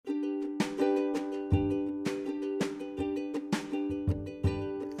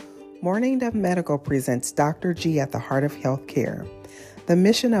Morning Dove Medical presents Dr. G at the Heart of Healthcare. The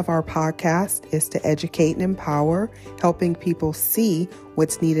mission of our podcast is to educate and empower, helping people see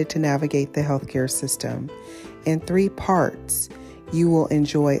what's needed to navigate the healthcare system. In 3 parts, you will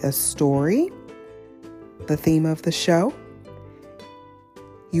enjoy a story, the theme of the show.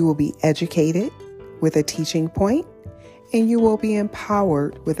 You will be educated with a teaching point, and you will be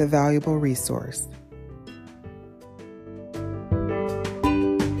empowered with a valuable resource.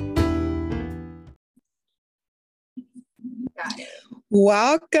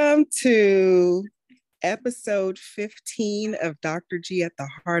 Welcome to episode 15 of Dr. G at the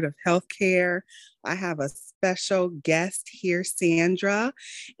Heart of Healthcare. I have a special guest here, Sandra,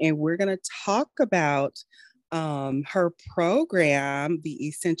 and we're going to talk about her program, the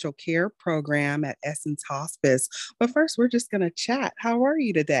Essential Care Program at Essence Hospice. But first, we're just going to chat. How are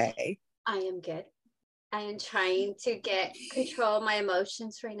you today? I am good. I am trying to control my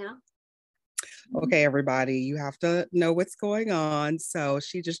emotions right now. Okay, everybody, you have to know what's going on. So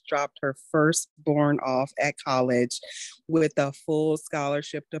she just dropped her firstborn off at college with a full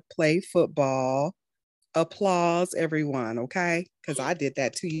scholarship to play football. Applause, everyone, okay? Because I did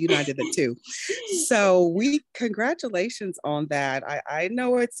that too. You know, I did that too. So congratulations on that. I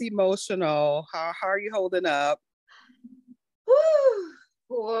know it's emotional. How are you holding up?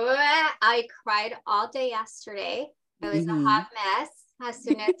 I cried all day yesterday. It was a hot mess as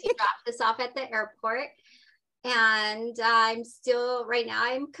soon as he dropped us off at the airport. And I'm still, right now,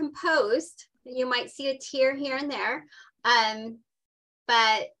 I'm composed. You might see a tear here and there.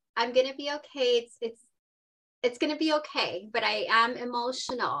 But I'm going to be okay. It's going to be okay. But I am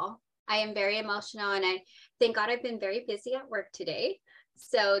emotional. I am very emotional. And I thank God I've been very busy at work today.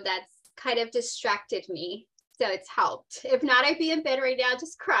 So that's kind of distracted me. So it's helped. If not, I'd be in bed right now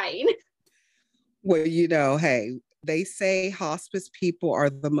just crying. Well, you know, hey, they say hospice people are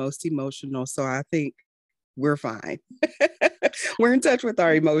the most emotional. So I think we're fine. We're in touch with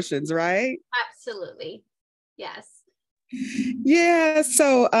our emotions, right? Absolutely. Yes. Yeah.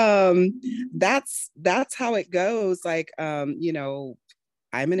 So that's how it goes. Like, you know,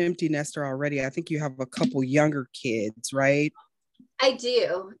 I'm an empty nester already. I think you have a couple younger kids, right? I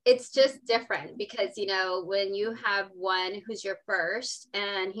do. It's just different because, you know, when you have one who's your first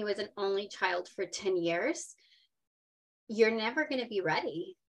and he was an only child for 10 years, you're never going to be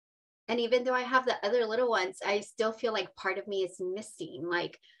ready. And even though I have the other little ones, I still feel like part of me is missing.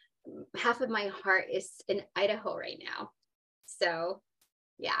 Like half of my heart is in Idaho right now. So,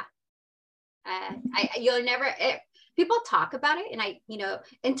 yeah. You'll never, people talk about it. And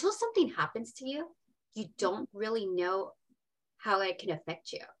until something happens to you, you don't really know how it can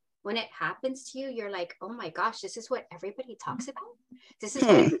affect you. When it happens to you, you're like, oh my gosh, this is what everybody talks about. This is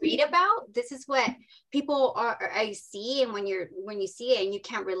what I read about. This is what people I see. And when you see it and you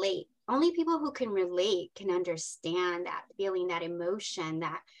can't relate, only people who can relate can understand that feeling, that emotion,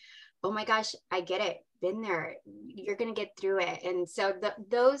 that, oh my gosh, I get it. Been there. You're going to get through it. And so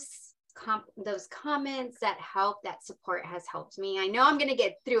those comments that help, that support has helped me. I know I'm going to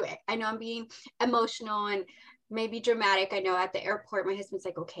get through it. I know I'm being emotional and maybe dramatic. I know at the airport, my husband's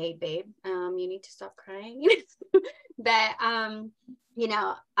like, okay, babe, you need to stop crying. But, you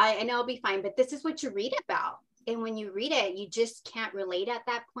know, I know I'll be fine, but this is what you read about. And when you read it, you just can't relate at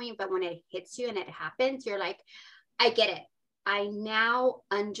that point. But when it hits you and it happens, you're like, I get it. I now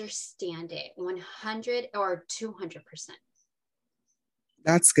understand it 100 or 200%.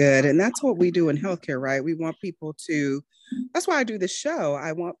 That's good. And that's what we do in healthcare, right? We want people to, that's why I do the show.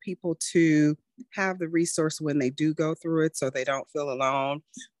 I want people to have the resource when they do go through it so they don't feel alone.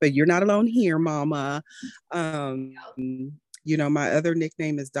 But you're not alone here, Mama. You know, my other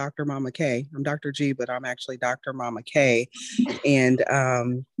nickname is Dr. Mama K. I'm Dr. G, but I'm actually Dr. Mama K. And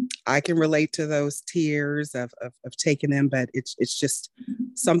I can relate to those tears of taking them, but it's just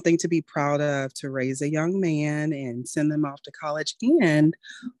something to be proud of, to raise a young man and send them off to college, and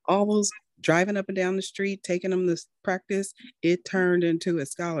all those driving up and down the street, taking them to practice, it turned into a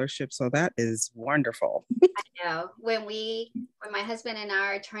scholarship. So that is wonderful. I know. When my husband and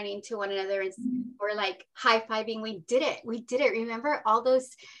I are turning to one another and we're like high-fiving, we did it. Remember all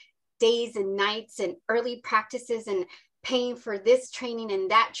those days and nights and early practices and paying for this training and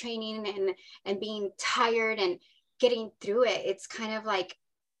that training and being tired and getting through it. It's kind of like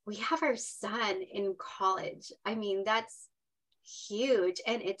we have our son in college. I mean, that's huge,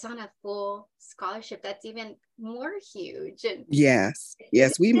 and it's on a full scholarship. That's even more huge. And yes,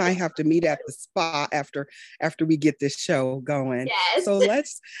 we might have to meet at the spa after we get this show going. Yes. So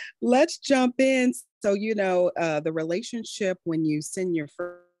let's jump in. So, you know, the relationship when you send your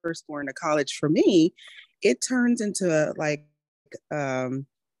firstborn to college, for me, it turns into like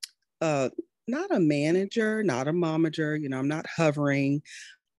not a manager, not a momager, I'm not hovering,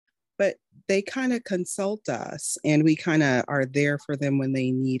 but they kind of consult us and we kind of are there for them when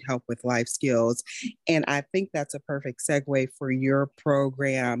they need help with life skills. And I think that's a perfect segue for your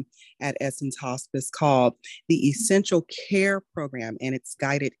program at Essence Hospice called the Essential Care Program, and it's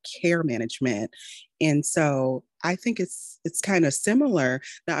guided care management. And so I think it's kind of similar.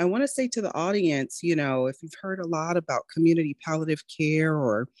 Now, I want to say to the audience, if you've heard a lot about community palliative care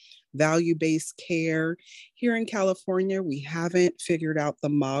or value-based care, here in California, we haven't figured out the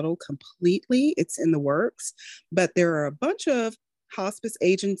model completely. It's in the works, but there are a bunch of hospice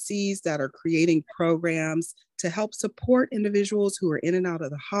agencies that are creating programs to help support individuals who are in and out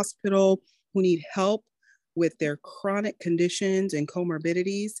of the hospital, who need help with their chronic conditions and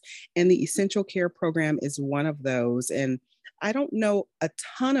comorbidities. And the Essential Care Program is one of those. And I don't know a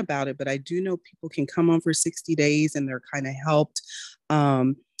ton about it, but I do know people can come on for 60 days and they're kind of helped.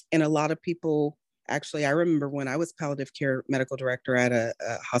 And a lot of people, actually, I remember when I was palliative care medical director at a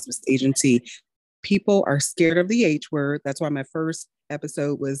hospice agency, people are scared of the H word. That's why my first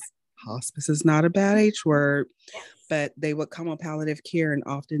episode was hospice is not a bad H word, but they would come on palliative care and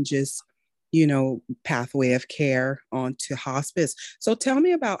often just, pathway of care onto hospice. So tell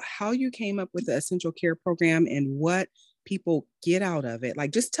me about how you came up with the Essential Care Program and what people get out of it.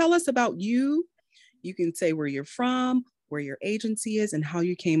 Like, just tell us about you. You can say where you're from, where your agency is, and how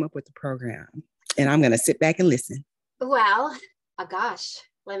you came up with the program. And I'm going to sit back and listen. Well, oh gosh,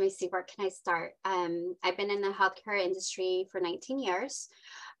 let me see, where can I start? I've been in the healthcare industry for 19 years.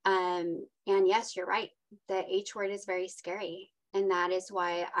 And yes, you're right. The H word is very scary. And that is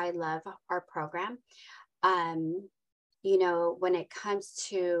why I love our program. When it comes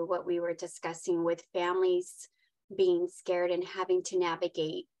to what we were discussing with families being scared and having to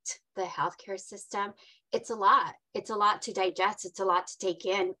navigate the healthcare system, it's a lot. It's a lot to digest. It's a lot to take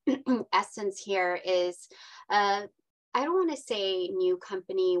in. Essence here is, I don't want to say new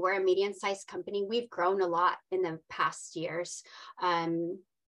company. We're a medium-sized company. We've grown a lot in the past years.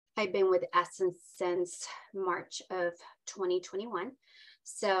 I've been with Essence since March of 2021.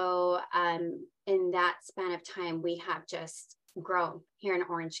 So in that span of time, we have just grown here in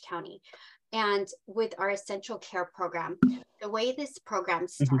Orange County. And with our Essential Care Program, the way this program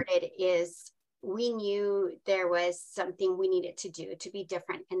started is we knew there was something we needed to do to be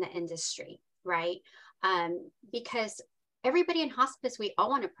different in the industry, right? Because everybody in hospice, we all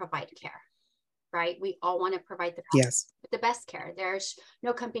want to provide care, right? We all want to provide the best care. There's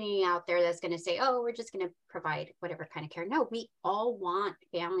no company out there that's going to say, oh, we're just going to provide whatever kind of care. No, we all want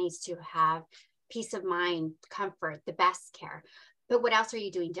families to have peace of mind, comfort, the best care. But what else are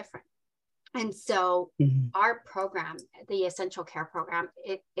you doing different? And so our program, the Essential Care Program,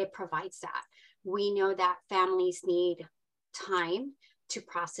 it provides that. We know that families need time to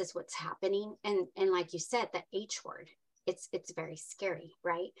process what's happening. And like you said, the H word, it's very scary,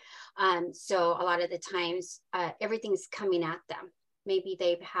 right? So a lot of the times everything's coming at them. Maybe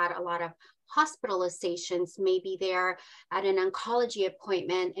they've had a lot of hospitalizations. Maybe they're at an oncology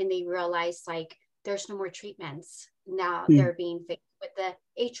appointment and they realize like there's no more treatments. Now they're being faced with the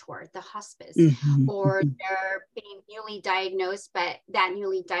H word, the hospice, or they're being newly diagnosed, but that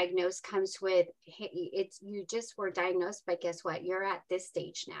newly diagnosed comes with, you just were diagnosed, but guess what? You're at this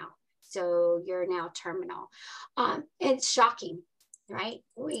stage now. So you're now terminal. It's shocking, right?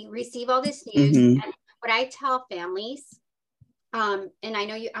 We receive all this news. And what I tell families, and I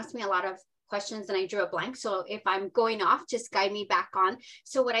know you asked me a lot of questions and I drew a blank. So if I'm going off, just guide me back on.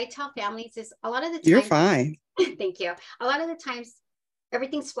 So what I tell families is a lot of the time. You're fine. Thank you. A lot of the times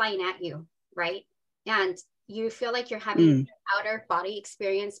everything's flying at you, right? And you feel like you're having an outer body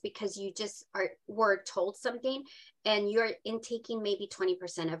experience because you just were told something and you're intaking maybe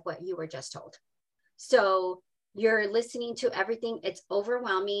 20% of what you were just told. So you're listening to everything. It's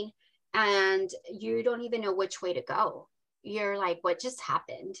overwhelming and you don't even know which way to go. You're like, what just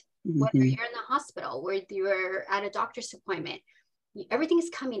happened? Whether you're in the hospital, whether you're at a doctor's appointment, everything's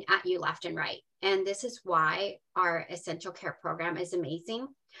coming at you left and right. And this is why our Essential Care Program is amazing,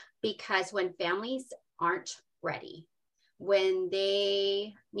 because when families aren't ready, when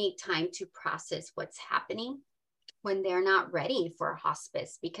they need time to process what's happening, when they're not ready for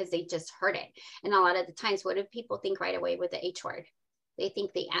hospice because they just heard it. And a lot of the times, what do people think right away with the H word? They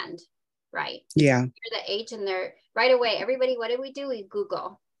think the end, right? Yeah. The H and they're right away. Everybody, what do? We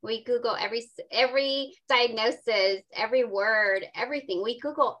Google. We Google every diagnosis, every word, everything. We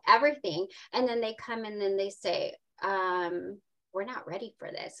Google everything. And then they come and then they say, we're not ready for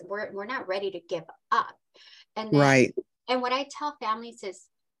this. We're not ready to give up. And then, and what I tell families is,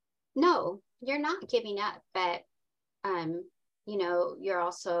 no, you're not giving up, but you know, you're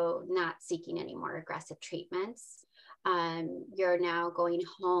also not seeking any more aggressive treatments. You're now going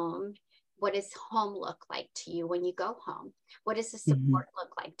home. What does home look like to you when you go home? What does the support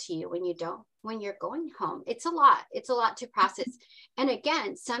look like to you when you're going home? It's a lot to process. And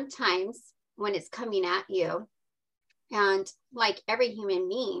again, sometimes when it's coming at you, and like every human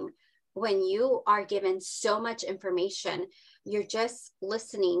being, when you are given so much information, you're just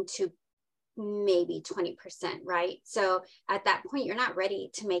listening to maybe 20%, right? So at that point, you're not ready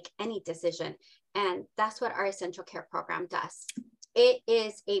to make any decision. And that's what our essential care program does. It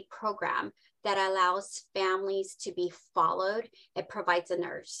is a program that allows families to be followed. It provides a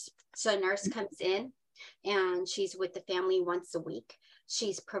nurse. So a nurse comes in and she's with the family once a week.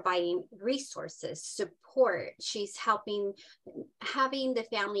 She's providing resources, support. She's having the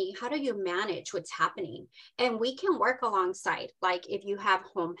family, how do you manage what's happening? And we can work alongside, like if you have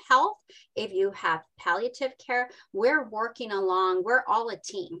home health, if you have palliative care, we're working along, we're all a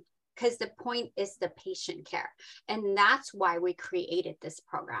team, because the point is the patient care. And that's why we created this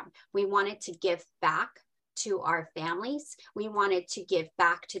program. We wanted to give back to our families. We wanted to give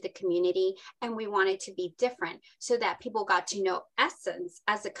back to the community, and we wanted to be different so that people got to know Essence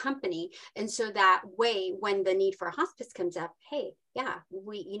as a company. And so that way, when the need for hospice comes up, hey, yeah,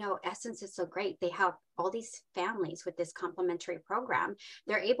 Essence is so great. They have all these families with this complementary program.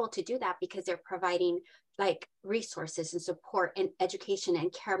 They're able to do that because they're providing like resources and support and education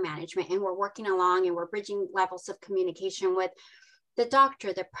and care management. And we're working along and we're bridging levels of communication with the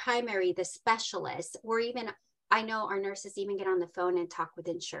doctor, the primary, the specialist, or even, I know our nurses even get on the phone and talk with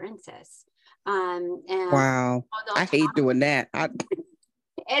insurances. And wow, I hate doing that.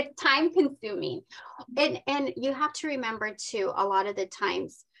 It's time consuming. And you have to remember too, a lot of the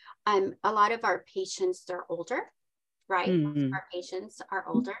times, a lot of our patients, they're older, right? Our patients are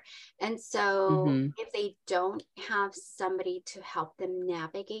older. And so if they don't have somebody to help them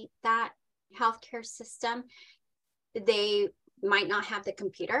navigate that healthcare system, they might not have the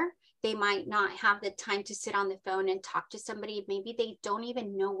computer. They might not have the time to sit on the phone and talk to somebody. Maybe they don't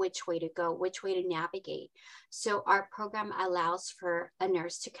even know which way to go, which way to navigate. So our program allows for a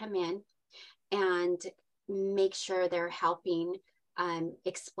nurse to come in and make sure they're helping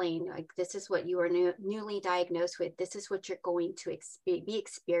explain, like, this is what you are newly diagnosed with. This is what you're going to be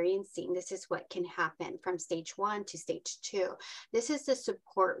experiencing. This is what can happen from stage 1 to stage 2. This is the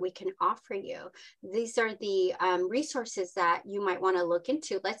support we can offer you. These are the resources that you might want to look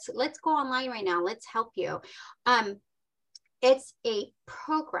into. Let's go online right now. Let's help you. It's a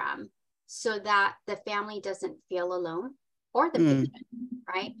program so that the family doesn't feel alone, or the patient,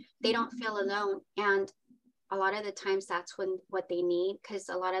 right? They don't feel alone. And a lot of the times that's what they need, because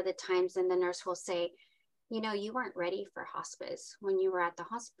a lot of the times then the nurse will say, you weren't ready for hospice when you were at the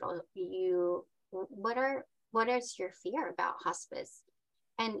hospital. What is your fear about hospice?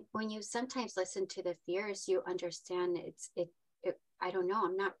 And when you sometimes listen to the fears, you understand I don't know,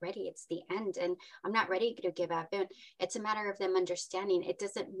 I'm not ready. It's the end and I'm not ready to give up. And it's a matter of them understanding. It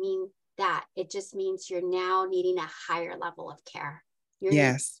doesn't mean that. It just means you're now needing a higher level of care. You're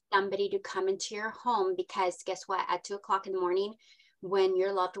needing somebody to come into your home, because guess what? At 2:00 in the morning, when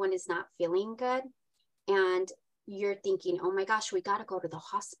your loved one is not feeling good and you're thinking, oh my gosh, we got to go to the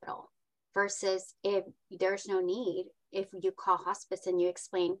hospital, versus if there's no need, if you call hospice and you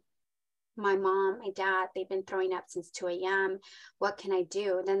explain, my mom, my dad, they've been throwing up since 2 a.m. What can I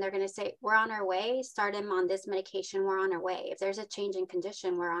do? Then they're going to say, we're on our way. Start him on this medication. We're on our way. If there's a change in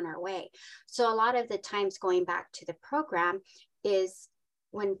condition, we're on our way. So a lot of the times, going back to the program, is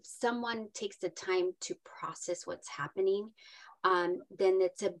when someone takes the time to process what's happening, then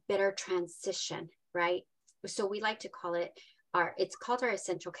it's a better transition, right? So we like to call it it's called our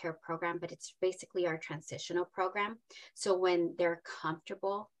essential care program, but it's basically our transitional program. So when they're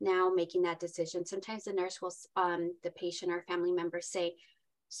comfortable now making that decision, sometimes the nurse will, the patient or family member say,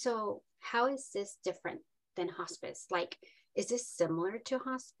 so how is this different than hospice? Like, is this similar to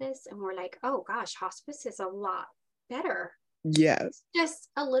hospice? And we're like, oh gosh, hospice is a lot better. Yes. Just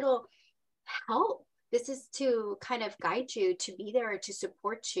a little help. This is to kind of guide you, to be there, to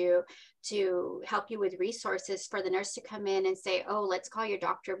support you, to help you with resources, for the nurse to come in and say, oh, let's call your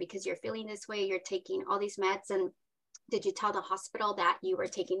doctor because you're feeling this way. You're taking all these meds. And did you tell the hospital that you were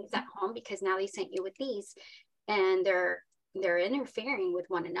taking these at home? Because now they sent you with these, and they're interfering with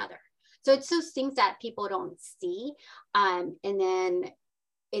one another. So it's those things that people don't see. And then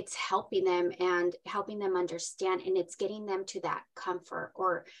it's helping them and helping them understand, and it's getting them to that comfort,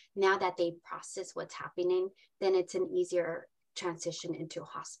 or now that they process what's happening, then it's an easier transition into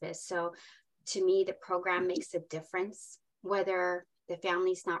hospice. So to me, the program makes a difference, whether the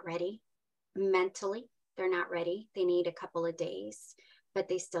family's not ready mentally, they're not ready. They need a couple of days, but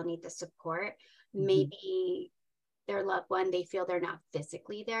they still need the support. Mm-hmm. Maybe their loved one, they feel they're not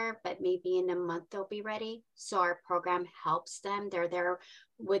physically there, but maybe in a month they'll be ready. So our program helps them. They're there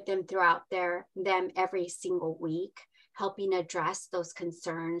with them throughout them every single week, helping address those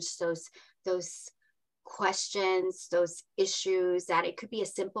concerns, those questions, those issues. That it could be a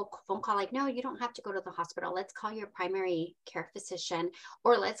simple phone call like, no, you don't have to go to the hospital. Let's call your primary care physician,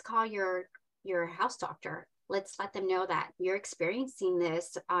 or let's call your house doctor. Let's let them know that you're experiencing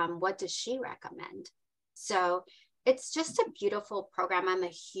this. What does she recommend? So it's just a beautiful program. I'm a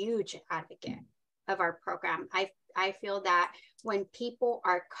huge advocate of our program. I feel that when people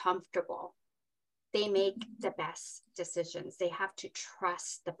are comfortable, they make the best decisions. They have to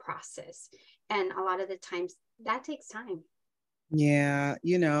trust the process. And a lot of the times that takes time. Yeah,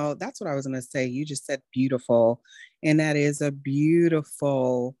 that's what I was going to say. You just said beautiful. And that is a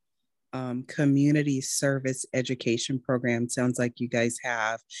beautiful community service education program. Sounds like you guys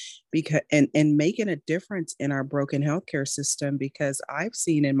have, because and making a difference in our broken healthcare system, because I've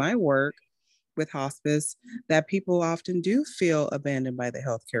seen in my work with hospice that people often do feel abandoned by the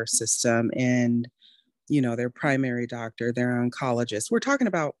healthcare system, and their primary doctor, their oncologist. We're talking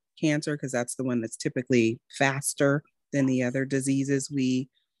about cancer because that's the one that's typically faster than the other diseases we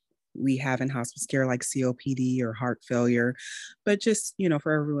have in hospice care, like COPD or heart failure. But just,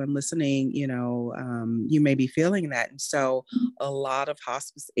 for everyone listening, you may be feeling that. And so a lot of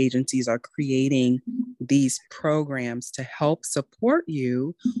hospice agencies are creating these programs to help support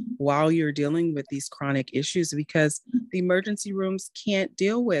you while you're dealing with these chronic issues, because the emergency rooms can't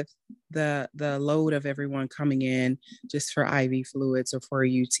deal with the load of everyone coming in just for IV fluids or for a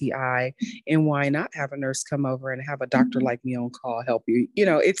UTI. And why not have a nurse come over and have a doctor like me on call help you?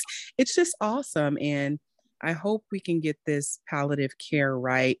 It's just awesome. And I hope we can get this palliative care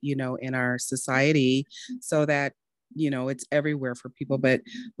right, in our society, so that it's everywhere for people. But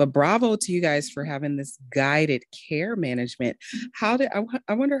bravo to you guys for having this guided care management. I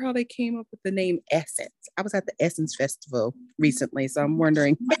wonder how they came up with the name Essence. I was at the Essence Festival recently, so I'm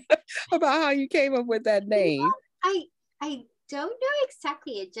wondering about how you came up with that name. I don't know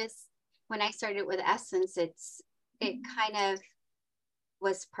exactly. It just, when I started with Essence, it kind of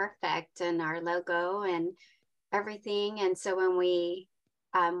was perfect, and our logo and everything. And so when we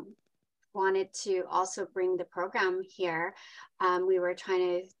wanted to also bring the program here, we were trying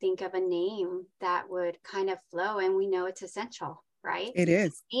to think of a name that would kind of flow, and we know it's essential, right? It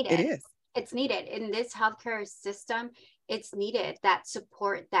is. It is. It's needed in this healthcare system. It's needed, that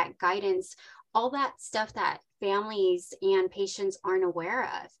support, that guidance, all that stuff that families and patients aren't aware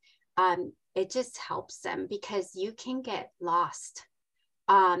of. It just helps them, because you can get lost.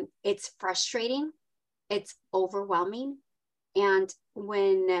 It's frustrating. It's overwhelming. And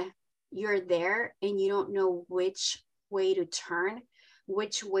when you're there and you don't know which way to turn,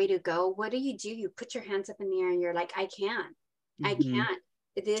 which way to go, what do? You put your hands up in the air and you're like, I can't. I can't.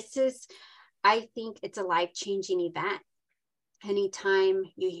 I think it's a life-changing event. Anytime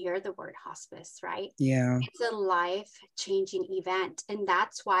you hear the word hospice, right? Yeah. It's a life-changing event. And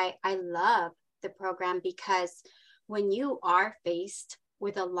that's why I love the program, because when you are faced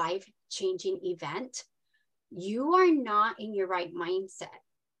with a life-changing event, you are not in your right mindset,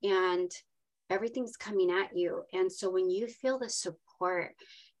 and everything's coming at you. And so when you feel the support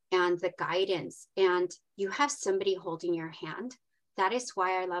and the guidance, and you have somebody holding your hand, that is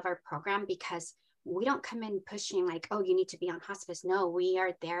why I love our program, because we don't come in pushing like, oh, you need to be on hospice. No, we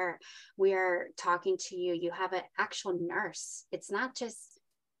are there. We are talking to you. You have an actual nurse. It's not just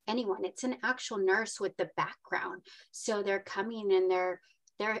anyone. It's an actual nurse with the background. So they're coming and they're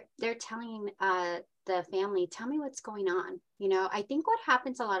telling the family, tell me what's going on. I think what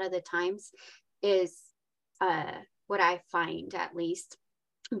happens a lot of the times is what I find, at least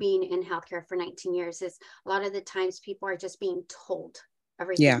being in healthcare for 19 years, is a lot of the times people are just being told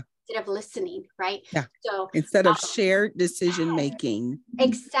everything instead of listening, right? Yeah. So instead of shared decision making.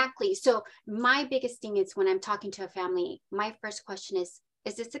 Exactly. So my biggest thing is, when I'm talking to a family, my first question is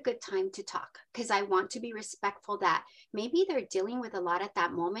this a good time to talk? Because I want to be respectful that maybe they're dealing with a lot at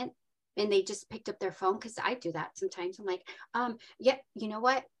that moment and they just picked up their phone, because I do that sometimes. I'm like, yeah, you know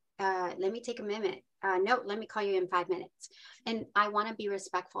what? Let me take a minute. No, let me call you in 5 minutes. And I want to be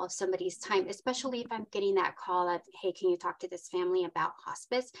respectful of somebody's time, especially if I'm getting that call of, hey, can you talk to this family about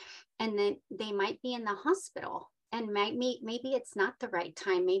hospice? And then they might be in the hospital, and maybe it's not the right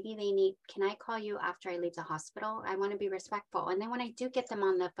time. Maybe they need, can I call you after I leave the hospital? I want to be respectful. And then when I do get them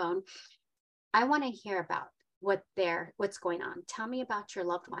on the phone, I want to hear about what's going on. Tell me about your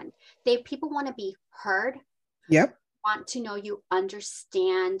loved one. People want to be heard. Yep. Want to know you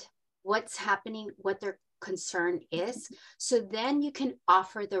understand what's happening, what they're concern is. So then you can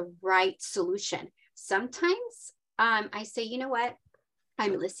offer the right solution. Sometimes I say, you know what,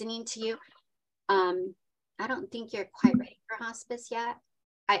 I'm listening to you. I don't think you're quite ready for hospice yet.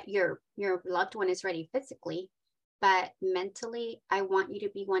 Your loved one is ready physically, but mentally, I want you to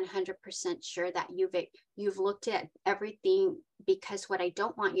be 100% sure that you've looked at everything, because what I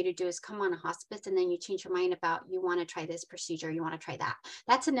don't want you to do is come on a hospice and then you change your mind about you want to try this procedure, you want to try that.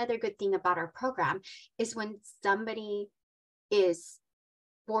 That's another good thing about our program, is when somebody is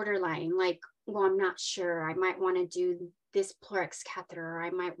borderline, like, well, I'm not sure, I might want to do this Plerex catheter, or I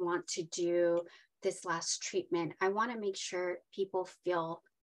might want to do this last treatment. I want to make sure people feel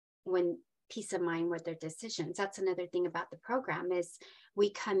peace of mind with their decisions. That's another thing about the program, is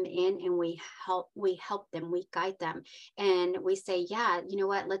we come in and we help them, we guide them, and we say, yeah, you know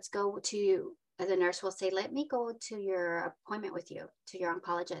what, let's go to, the nurse will say, let me go to your appointment with you, to your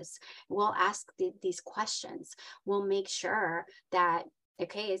oncologist. We'll ask these questions. We'll make sure that,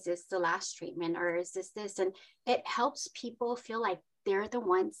 okay, is this the last treatment, or is this? And it helps people feel like they're the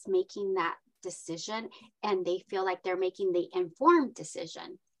ones making that decision, and they feel like they're making the informed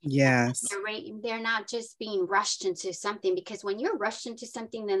decision. Yes. They're not just being rushed into something, because when you're rushed into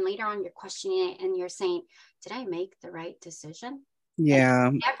something, then later on you're questioning it and you're saying, did I make the right decision? Yeah.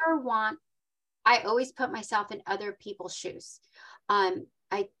 I always put myself in other people's shoes.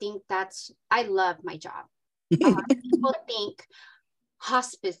 I think I love my job. A lot of people think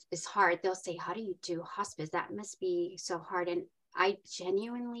hospice is hard. They'll say, how do you do hospice? That must be so hard. And I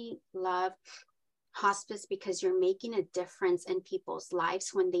genuinely love hospice, because you're making a difference in people's lives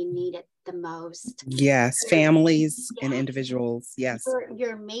when they need it the most. Yes, families and individuals. Yes.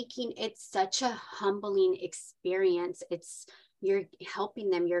 You're making it such a humbling experience. You're helping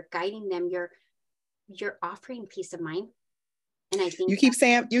them, you're guiding them, you're offering peace of mind. And I think you keep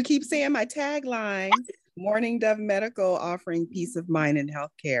saying my tagline, Morning Dove Medical, offering peace of mind in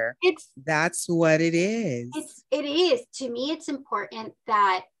healthcare. That's what it is. It is. To me, it's important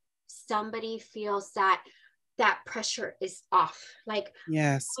that somebody feels that pressure is off. Like,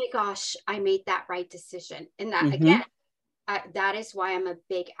 yes, oh my gosh, I made that right decision. And that again, that is why I'm a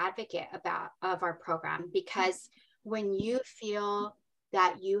big advocate of our program, because when you feel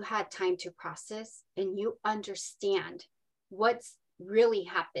that you had time to process and you understand what's really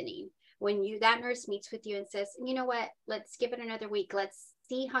happening, when that nurse meets with you and says, you know what, let's give it another week, let's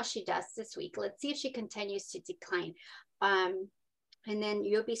see how she does this week, let's see if she continues to decline, and then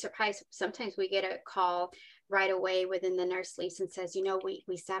you'll be surprised. Sometimes we get a call right away within the nurse leaves and says, you know,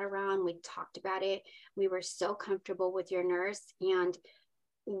 we sat around, we talked about it, we were so comfortable with your nurse, and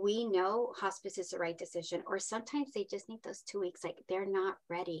we know hospice is the right decision. Or sometimes they just need those 2 weeks, like they're not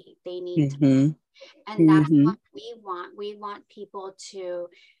ready, they need time. And that's what we want. We want people to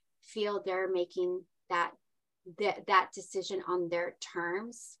feel they're making that decision on their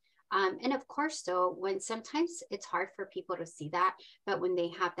terms. And of course, though, when sometimes it's hard for people to see that, but when they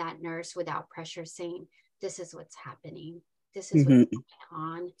have that nurse without pressure saying, this is what's happening, this is what's going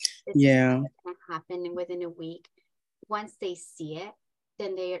on, this is what's going to happen within a week, once they see it,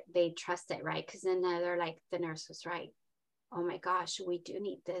 then they trust it, right? Because then they're like, the nurse was right. Oh my gosh, we do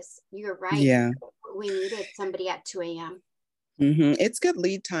need this. You're right. Yeah. We needed somebody at 2 a.m. It's good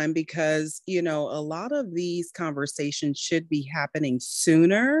lead time, because, a lot of these conversations should be happening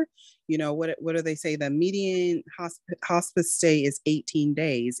sooner. What do they say? The median hospice stay is 18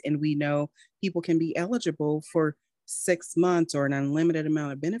 days. And we know people can be eligible for 6 months or an unlimited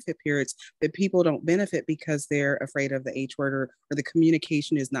amount of benefit periods, but people don't benefit because they're afraid of the H word, or the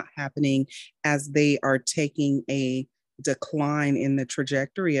communication is not happening as they are taking a decline in the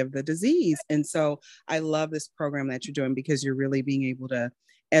trajectory of the disease. And so I love this program that you're doing, because you're really being able to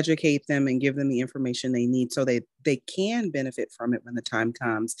educate them and give them the information they need so they can benefit from it when the time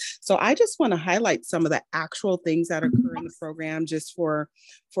comes. So I just want to highlight some of the actual things that occur in the program, just for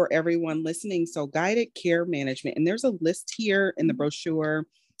everyone listening. So guided care management, and there's a list here in the brochure,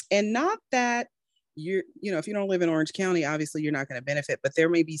 and not that if you don't live in Orange County, obviously you're not going to benefit, but there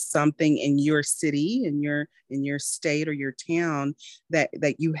may be something in your city, in your state or your town,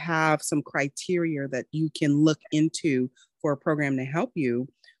 that you have some criteria that you can look into for a program to help you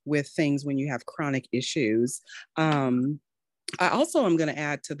with things when you have chronic issues. I also am going to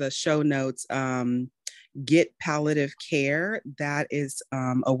add to the show notes, Get Palliative Care. That is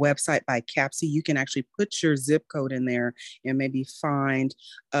a website by CAPCE. You can actually put your zip code in there and maybe find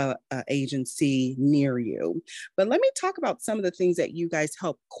a agency near you. But let me talk about some of the things that you guys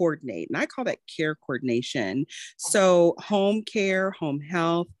help coordinate. And I call that care coordination. So home care, home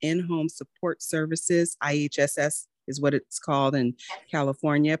health, in-home support services, IHSS is what it's called in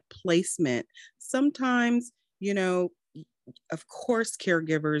California, placement, sometimes, of course,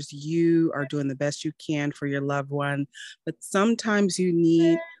 caregivers, you are doing the best you can for your loved one, but sometimes you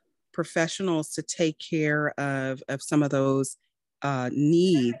need professionals to take care of some of those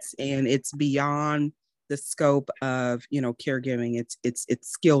needs, and it's beyond the scope of caregiving. It's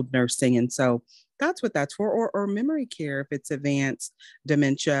skilled nursing, and so that's what that's for. Or memory care if it's advanced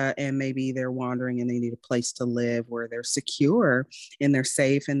dementia and maybe they're wandering and they need a place to live where they're secure and they're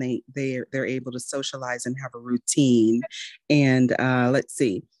safe and they're able to socialize and have a routine. And let's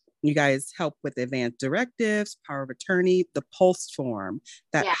see, you guys help with advanced directives, power of attorney, the pulse form,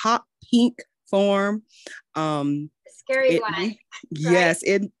 that hot pink form. Scary one. Yes,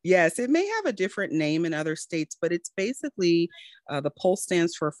 right? It may have a different name in other states, but it's basically the PULSE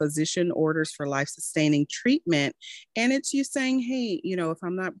stands for Physician Orders for Life-Sustaining Treatment. And it's you saying, hey, if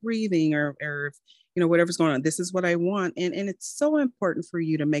I'm not breathing or if, whatever's going on, this is what I want. And it's so important for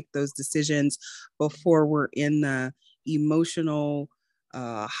you to make those decisions before we're in the emotional,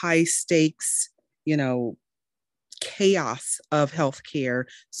 high stakes, chaos of healthcare,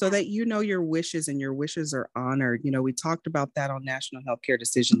 so that your wishes and your wishes are honored. We talked about that on National Healthcare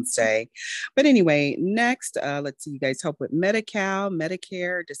Decisions Day. But anyway, next, let's see, you guys help with Medi-Cal,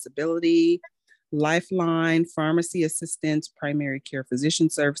 Medicare, disability, Lifeline, pharmacy assistance, primary care physician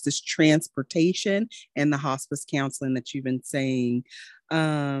services, transportation, and the hospice counseling that you've been saying.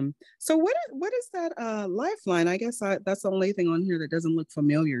 So what is that Lifeline? I guess that's the only thing on here that doesn't look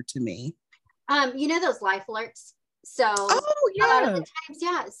familiar to me. Those life alerts. So a lot of the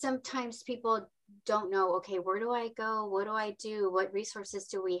times, sometimes people don't know, okay, where do I go? What do I do? What resources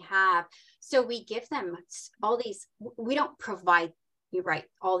do we have? So we give them all these, we don't provide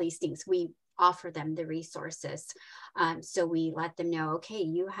all these things. We offer them the resources. So we let them know, okay,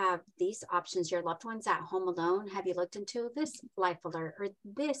 you have these options. Your loved one's at home alone. Have you looked into this life alert or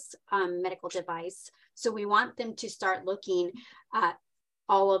this medical device? So we want them to start looking at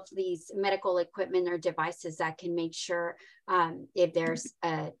all of these medical equipment or devices that can make sure if there's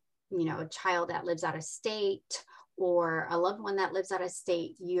a child that lives out of state or a loved one that lives out of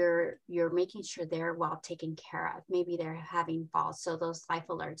state, you're making sure they're well taken care of. Maybe they're having falls. So those life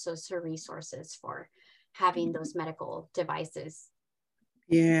alerts, those are resources for having those medical devices.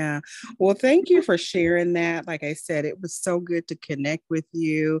 Yeah. Well, thank you for sharing that. Like I said, it was so good to connect with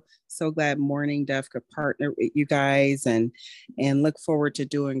you. So glad Mourning Dove could partner with you guys and look forward to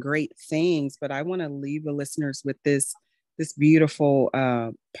doing great things. But I want to leave the listeners with this beautiful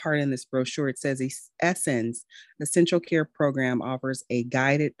part in this brochure. It says Essence, Essential Care Program offers a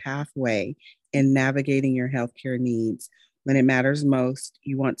guided pathway in navigating your healthcare needs. When it matters most,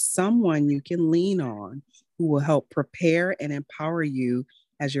 you want someone you can lean on who will help prepare and empower you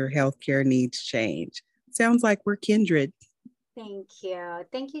as your healthcare needs change. Sounds like we're kindred. Thank you.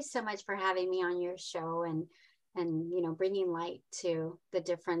 Thank you so much for having me on your show and bringing light to the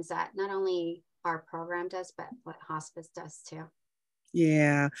difference that not only our program does, but what hospice does too.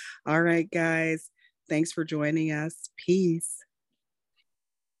 Yeah. All right, guys. Thanks for joining us. Peace.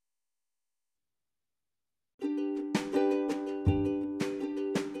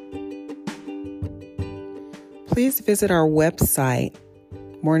 Please visit our website,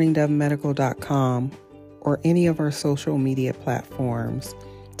 mourningdovemedical.com, or any of our social media platforms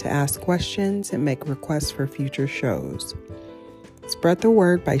to ask questions and make requests for future shows. Spread the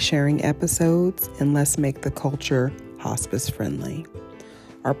word by sharing episodes, and let's make the culture hospice friendly.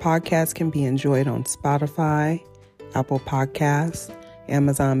 Our podcast can be enjoyed on Spotify, Apple Podcasts,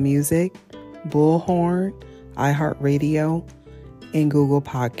 Amazon Music, Bullhorn, iHeartRadio, and Google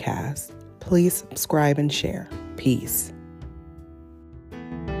Podcasts. Please subscribe and share. Peace.